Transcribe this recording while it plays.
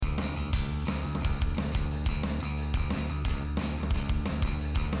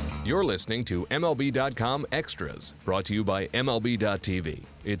You're listening to MLB.com Extras, brought to you by MLB.tv.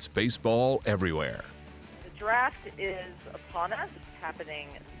 It's baseball everywhere. The draft is upon us. It's happening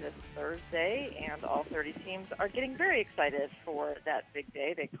this Thursday, and all 30 teams are getting very excited for that big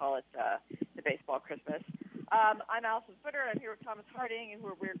day. They call it the Baseball Christmas. I'm Alyson Footer. I'm here with Thomas Harding, and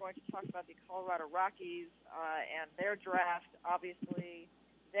we're going to talk about the Colorado Rockies and their draft. Obviously,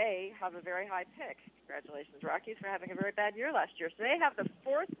 they have a very high pick. Congratulations, Rockies, for having a very bad year last year. So they have the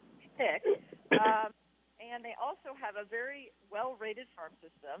fourth pick, and they also have a very well-rated farm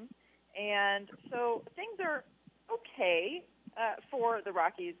system. And so things are okay for the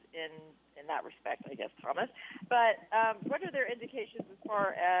Rockies in that respect, I guess, Thomas. But what are their indications as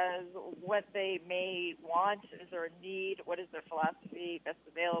far as what they may want? Is there a need? What is their philosophy, best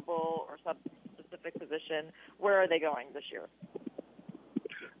available, or some specific position? Where are they going this year?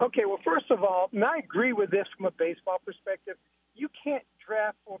 Okay, well, first of all, and I agree with this from a baseball perspective. You can't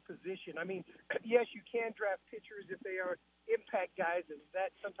draft for position. I mean, yes, you can draft pitchers if they are impact guys, and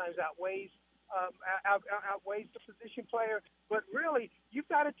that sometimes outweighs the position player. But really, you've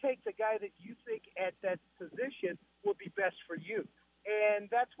got to take the guy that you think at that position will be best for you. And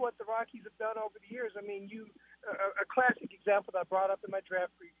that's what the Rockies have done over the years. I mean, a classic example that I brought up in my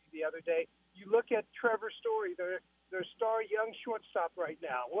draft preview the other day, you look at Trevor Story, their star young shortstop right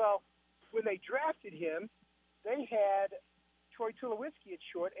now. Well, when they drafted him, they had Troy Tulowitzki at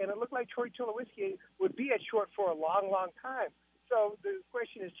short, and it looked like Troy Tulowitzki would be at short for a long, long time. So the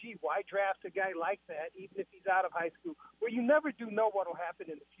question is, gee, why draft a guy like that, even if he's out of high school? Well, you never do know what will happen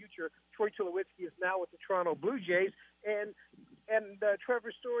in the future. Troy Tulowitzki is now with the Toronto Blue Jays, and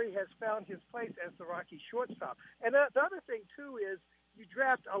Trevor Story has found his place as the Rockies shortstop. And the other thing, too, is you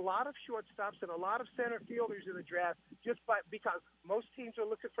draft a lot of shortstops and a lot of center fielders in the draft because most teams are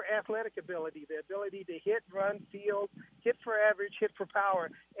looking for athletic ability, the ability to hit, run, field, hit for average, hit for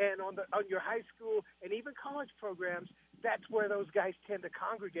power. And on your high school and even college programs, that's where those guys tend to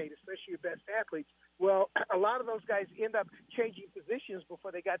congregate, especially your best athletes. Well, a lot of those guys end up changing positions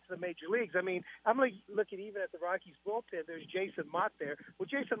before they got to the major leagues. I mean, I'm looking even at the Rockies bullpen. There's Jason Mott there. Well,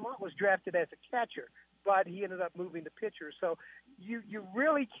 Jason Mott was drafted as a catcher, but he ended up moving to pitcher. So you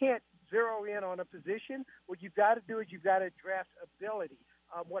really can't zero in on a position. What you've got to do is you've got to draft ability.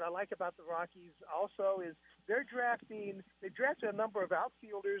 What I like about the Rockies also is they've drafted a number of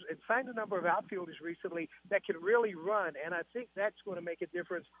outfielders and signed a number of outfielders recently that can really run, and I think that's going to make a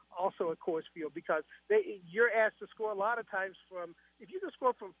difference also at Coors Field because you're asked to score a lot of times if you can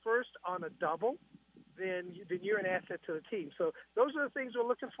score from first on a double, then you're an asset to the team. So those are the things we're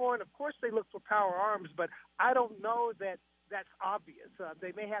looking for, and of course they look for power arms, but I don't know that that's obvious.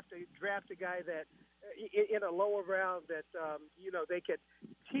 They may have to draft a guy that in a lower round that they could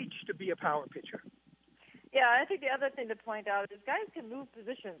teach to be a power pitcher. Yeah, I think the other thing to point out is guys can move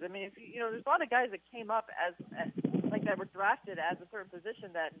positions. I mean, there's a lot of guys that came up as like that were drafted as a certain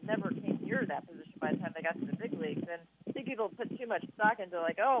position that never came near that position by the time they got to the big leagues. And I think people put too much stock into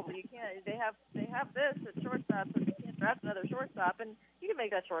well, you can't. They have this at shortstop, so you can't draft another shortstop, and you can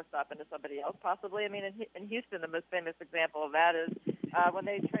make that shortstop into somebody else possibly. I mean, in Houston, the most famous example of that is when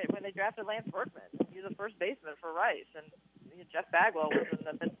they drafted Lance Berkman. He's a first baseman for Rice, and Jeff Bagwell was in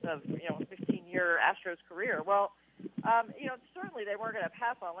the midst of 15-year Astros career. Well, certainly they weren't going to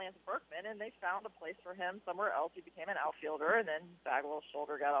pass on Lance Berkman, and they found a place for him somewhere else. He became an outfielder, and then Bagwell's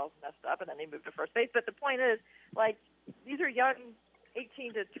shoulder got all messed up, and then he moved to first base. But the point is, these are young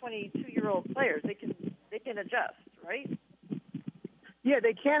 18 to 22-year-old players. They can adjust, right? Yeah,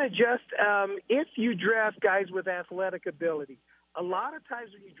 they can adjust if you draft guys with athletic ability. A lot of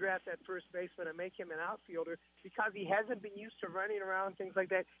times when you draft that first baseman and make him an outfielder, because he hasn't been used to running around, things like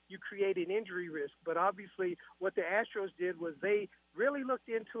that, you create an injury risk. But obviously what the Astros did was they really looked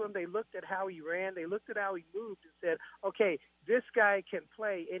into him. They looked at how he ran. They looked at how he moved and said, okay, this guy can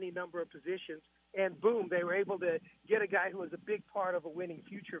play any number of positions. And boom, they were able to get a guy who was a big part of a winning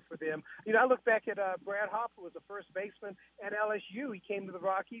future for them. I look back at Brad Hoff, who was a first baseman at LSU. He came to the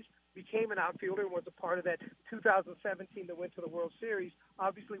Rockies, became an outfielder, and was a part of that 2017 that went to the World Series.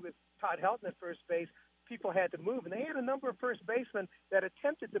 Obviously, with Todd Helton at first base, people had to move. And they had a number of first basemen that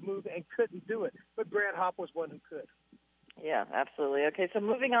attempted to move and couldn't do it. But Brad Hoff was one who could. Yeah, absolutely. Okay, so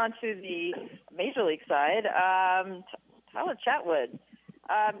moving on to the Major League side, Tyler Chatwood.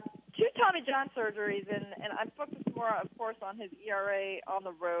 Two Tommy John surgeries, and I'm focused more, of course, on his ERA on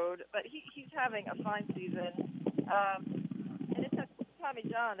the road, but he's having a fine season. And it's a Tommy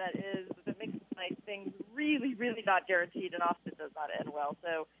John that makes things really, really not guaranteed, and often does not end well.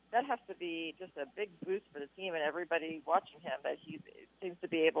 So that has to be just a big boost for the team and everybody watching him, that he seems to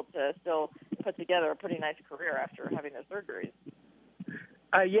be able to still put together a pretty nice career after having those surgeries.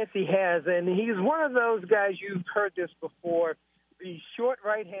 Yes, he has, and he's one of those guys, you've heard this before. The short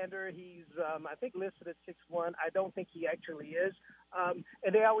right-hander, he's, I think, listed at 6'1". I don't think he actually is.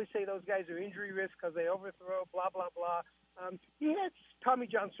 And they always say those guys are injury risk because they overthrow, blah, blah, blah. He had Tommy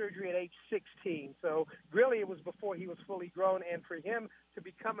John surgery at age 16, so really it was before he was fully grown. And for him to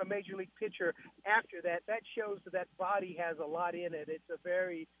become a major league pitcher after that, that shows that body has a lot in it. It's a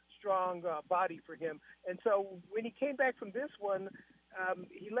very strong body for him. And so when he came back from this one,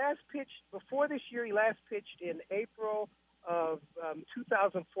 he last pitched, before this year, he last pitched in April of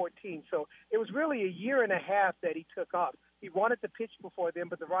 2014. So it was really a year and a half that he took off. He wanted to pitch before then,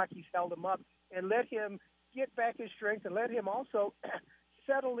 but the Rockies held him up and let him get back his strength and let him also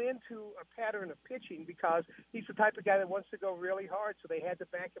settle into a pattern of pitching, because he's the type of guy that wants to go really hard, so they had to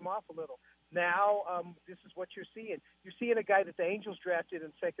back him off a little. Now, this is what you're seeing. You're seeing a guy that the Angels drafted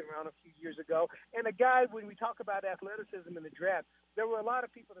in second round a few years ago, and a guy, when we talk about athleticism in the draft, there were a lot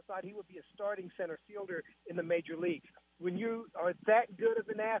of people that thought he would be a starting center fielder in the major leagues. When you are that good of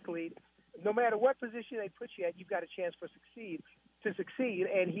an athlete, no matter what position they put you at, you've got a chance to succeed,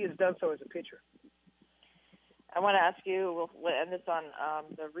 and he has done so as a pitcher. I want to ask you, we'll end this on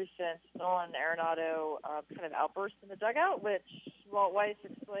the recent Nolan Arenado kind of outburst in the dugout, which Walt Weiss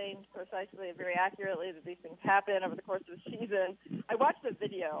explained precisely and very accurately that these things happen over the course of the season. I watched the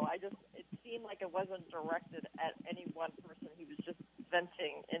video. It seemed like it wasn't directed at any one person. He was just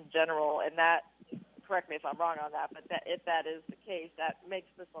venting in general, and that, correct me if I'm wrong on that, but if that is the case, that makes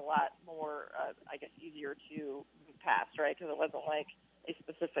this a lot more, I guess, easier to move past, right? Because it wasn't like a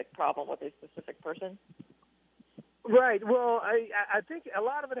specific problem with a specific person. Right. Well, I think a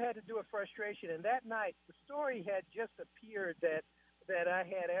lot of it had to do with frustration. And that night, the story had just appeared that I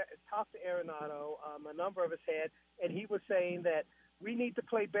had talked to Arenado, a number of us had, and he was saying that we need to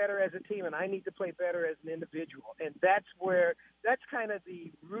play better as a team, and I need to play better as an individual. And that's kind of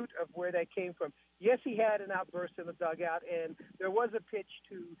the root of where that came from. Yes, he had an outburst in the dugout, and there was a pitch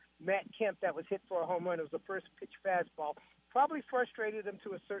to Matt Kemp that was hit for a home run. It was the first pitch fastball. Probably frustrated him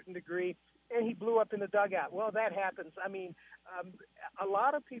to a certain degree, and he blew up in the dugout. Well, that happens. I mean, a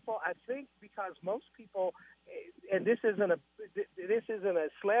lot of people, I think, because most people, and this isn't a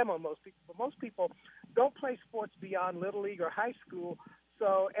slam on most people, but most people don't play sports beyond Little League or high school.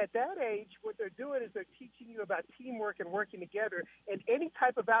 So at that age, what they're doing is they're teaching you about teamwork and working together, and any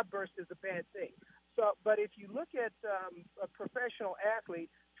type of outburst is a bad thing. So, but if you look at a professional athlete,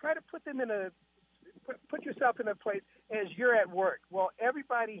 try to put them in put yourself in a place as you're at work. Well,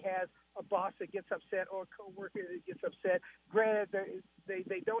 everybody has a boss that gets upset or a coworker that gets upset. Granted,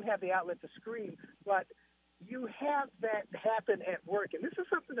 they don't have the outlet to scream, but you have that happen at work. And this is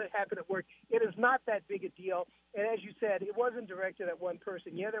something that happened at work. It is not that big a deal. And as you said, it wasn't directed at one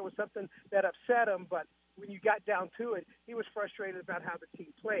person. Yeah, there was something that upset him, but when you got down to it, he was frustrated about how the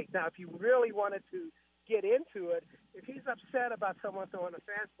team played. Now, if you really wanted to get into it, if he's upset about someone throwing a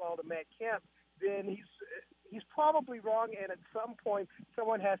fastball to Matt Kemp, then he's probably wrong, and at some point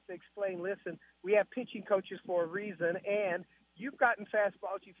someone has to explain, listen, we have pitching coaches for a reason, and you've gotten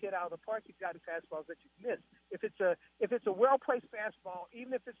fastballs you've hit out of the park, you've gotten fastballs that you've missed. If it's a well-placed fastball,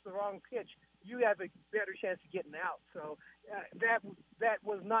 even if it's the wrong pitch, you have a better chance of getting out. So that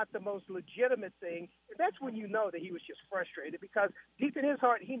was not the most legitimate thing. And that's when you know that he was just frustrated, because deep in his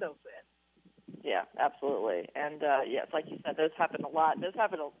heart he knows that. Yeah, absolutely. And, yes, like you said, those happen a lot. Those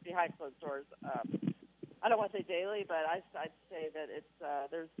happen behind closed doors. I don't want to say daily, but I'd say that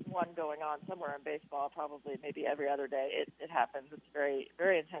there's one going on somewhere in baseball, probably maybe every other day. It happens. It's very,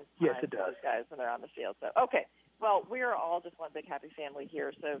 very intense time. Yes, it does. For those guys when they're on the field. So, okay. Well, we are all just one big happy family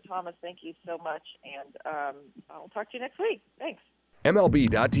here. So, Thomas, thank you so much, and I'll talk to you next week. Thanks.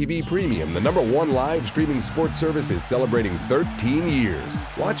 MLB.tv Premium, the #1 live streaming sports service, is celebrating 13 years.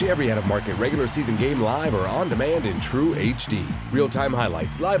 Watch every out-of-market regular season game live or on demand in true HD. Real-time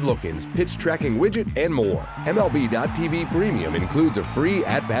highlights, live look-ins, pitch tracking widget, and more. MLB.tv Premium includes a free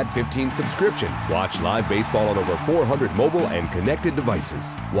At-Bat 15 subscription. Watch live baseball on over 400 mobile and connected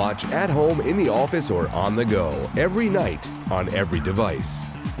devices. Watch at home, in the office, or on the go, every night, on every device.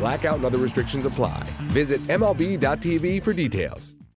 Blackout and other restrictions apply. Visit MLB.tv for details.